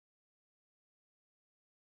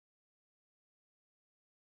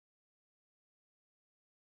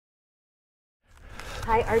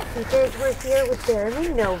Hi, art seekers. We're here with Jeremy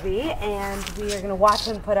Novy, and we are going to watch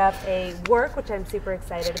him put up a work, which I'm super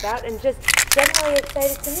excited about, and just generally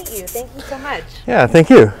excited to meet you. Thank you so much. Yeah, thank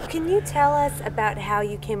you. Can you tell us about how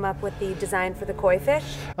you came up with the design for the koi fish?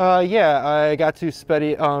 Yeah, I got to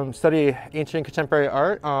study ancient contemporary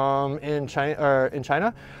art in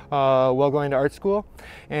China while going to art school.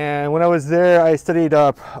 And when I was there, I studied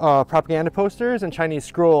propaganda posters and Chinese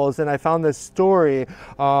scrolls, and I found this story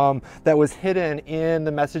that was hidden in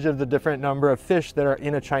the message of the different number of fish that are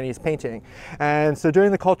in a Chinese painting. And so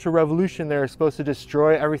during the Cultural Revolution, they were supposed to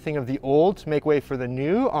destroy everything of the old to make way for the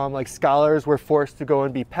new. Like scholars were forced to go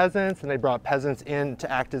and be peasants, and they brought peasants in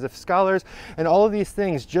to act as if scholars, and all of these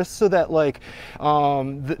things just so that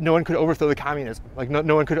no one could overthrow the communism. Like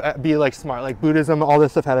no one could be like smart, like Buddhism, all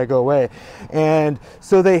this stuff had to go away. And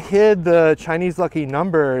so they hid the Chinese lucky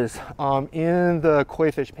numbers in the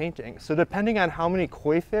koi fish painting. So depending on how many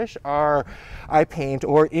koi fish I paint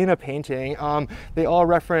or in a painting, they all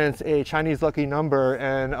reference a Chinese lucky number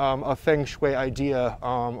and a feng shui idea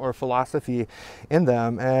or philosophy in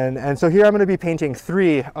them. And so here I'm going to be painting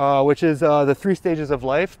 3, which is the 3 stages of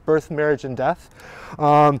life: birth, marriage, and death.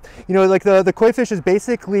 Like the koi fish is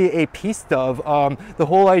basically a peace dove. The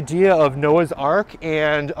whole idea of Noah's Ark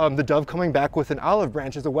and the dove coming back with an olive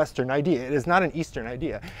branch is a Western idea. It is not an Eastern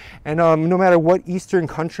idea. And no matter what Eastern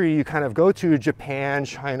country you kind of go to, Japan,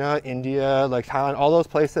 China, India, like Thailand, all those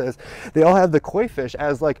places, they all have the koi fish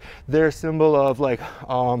as like their symbol of like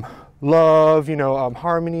love,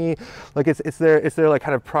 harmony. Like it's their like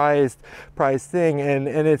kind of prized thing, and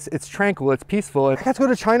it's tranquil, it's peaceful. And I got to go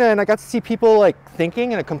to China, and I got to see people like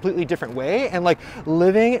thinking in a completely different way and like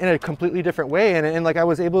living in a completely different way, and like I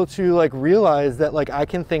was able to like realize that like I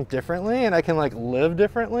can think differently and I can like live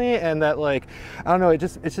differently, and that like I don't know, it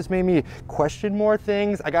just made me question more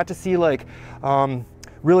things. I got to see like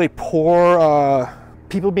really poor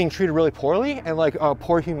people being treated really poorly, and like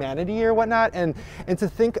poor humanity or whatnot, and to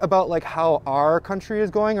think about like how our country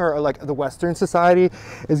is going, or like the Western society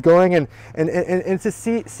is going, and to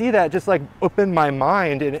see that just like opened my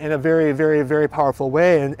mind in a very, very, very powerful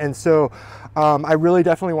way. And so I really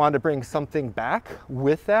definitely wanted to bring something back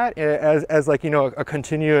with that as like a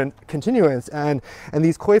continuance, and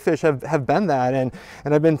these koi fish have been that, and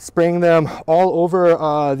I've been spraying them all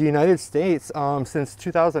over the United States since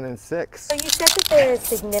 2006. So you said that there is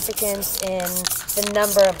significance in the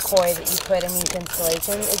number of koi that you put in these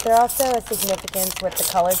installations. Is there also a significance with the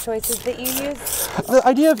color choices that you use? The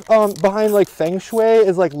idea behind like feng shui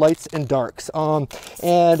is like lights and darks,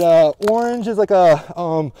 and orange is like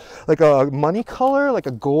a money color, like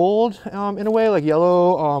a gold in a way, like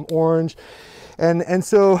yellow, orange. And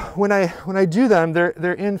so when I do them,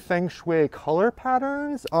 they're in feng shui color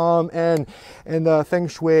patterns and feng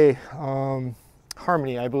shui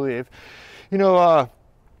harmony, I believe.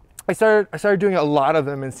 I started doing a lot of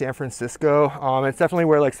them in San Francisco. It's definitely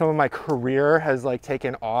where like some of my career has like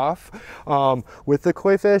taken off with the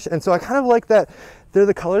koi fish, and so I kind of like that they're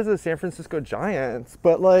the colors of the San Francisco Giants,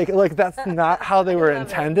 but like that's not how they were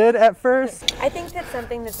intended at first. I think that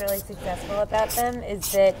something that's really successful about them is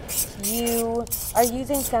that you are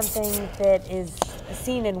using something that is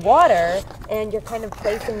seen in water, and you're kind of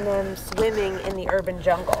placing them swimming in the urban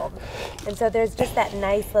jungle. And so there's just that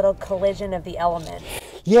nice little collision of the elements.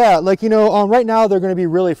 Yeah, like, right now they're going to be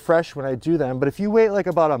really fresh when I do them, but if you wait like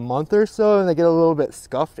about a month or so and they get a little bit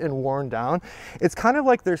scuffed and worn down, it's kind of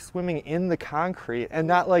like they're swimming in the concrete and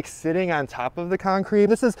not like sitting on top of the concrete.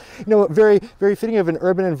 This is, very, very fitting of an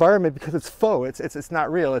urban environment because it's faux, it's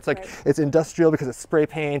not real. It's like, right. It's industrial because it's spray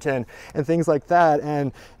paint and things like that.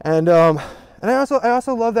 And I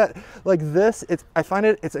also love that like this, I find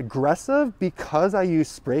it's aggressive because I use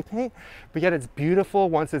spray paint, but yet it's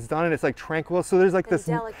beautiful once it's done, and it's like tranquil. So there's like this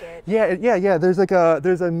delicate. Yeah.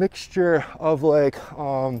 There's a mixture of like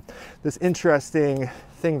this interesting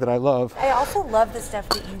thing that I love. I also love the stuff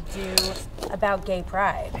that you do about gay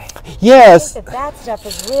pride. Yes. I think that stuff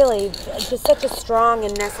is really just such a strong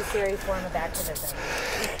and necessary form of activism.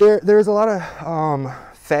 There's a lot of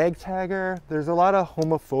fag tagger, there's a lot of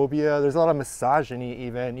homophobia, there's a lot of misogyny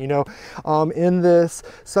even, in this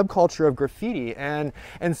subculture of graffiti, and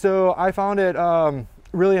so I found it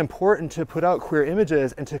really important to put out queer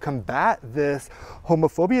images and to combat this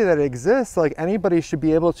homophobia that exists. Like anybody should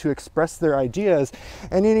be able to express their ideas.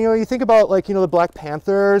 And you think about like the Black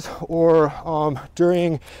Panthers, or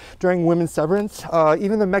during women's severance,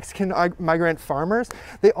 even the Mexican migrant farmers,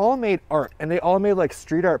 they all made art, and they all made like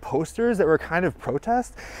street art posters that were kind of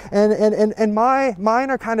protest, and mine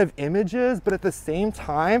are kind of images, but at the same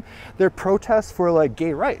time they're protests for like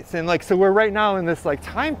gay rights. And like so we're right now in this like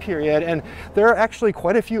time period, and there are actually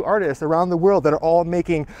quite a few artists around the world that are all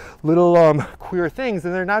making little queer things,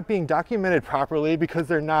 and they're not being documented properly because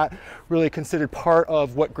they're not really considered part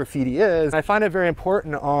of what graffiti is. And I find it very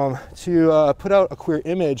important to put out a queer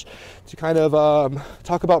image to kind of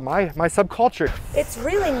talk about my subculture. It's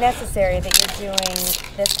really necessary that you're doing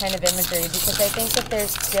this kind of imagery, because I think that there's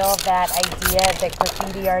still that idea that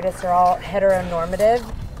graffiti artists are all heteronormative.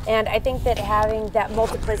 And I think that having that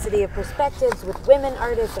multiplicity of perspectives with women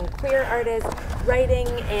artists and queer artists writing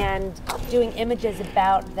and doing images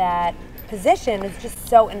about that position is just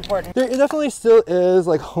so important. There definitely still is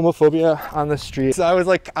like homophobia on the streets. I was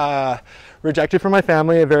like rejected from my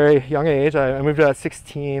family at a very young age. I moved at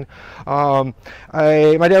 16. My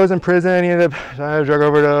dad was in prison. He ended up dying of a drug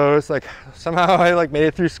overdose. Like somehow I like made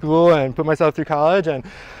it through school and put myself through college, and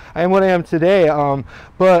I am what I am today.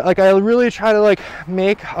 But like I really try to like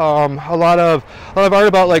make a lot of art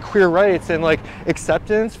about like queer rights and like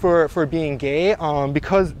acceptance for being gay,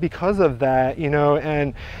 because of that, you know,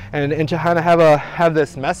 and to kind of have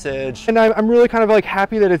this message. And I'm really kind of like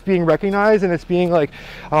happy that it's being recognized and it's being like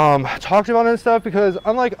talked about and stuff, because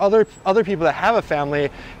unlike other people that have a family,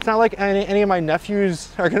 it's not like any of my nephews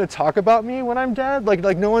are going to talk about me when I'm dead. Like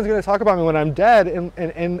no one's going to talk about me when I'm dead,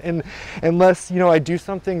 and unless, you know, I do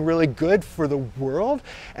something really good for the world,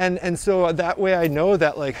 and so that way I know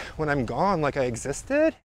that like when I'm gone, like I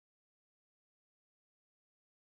existed.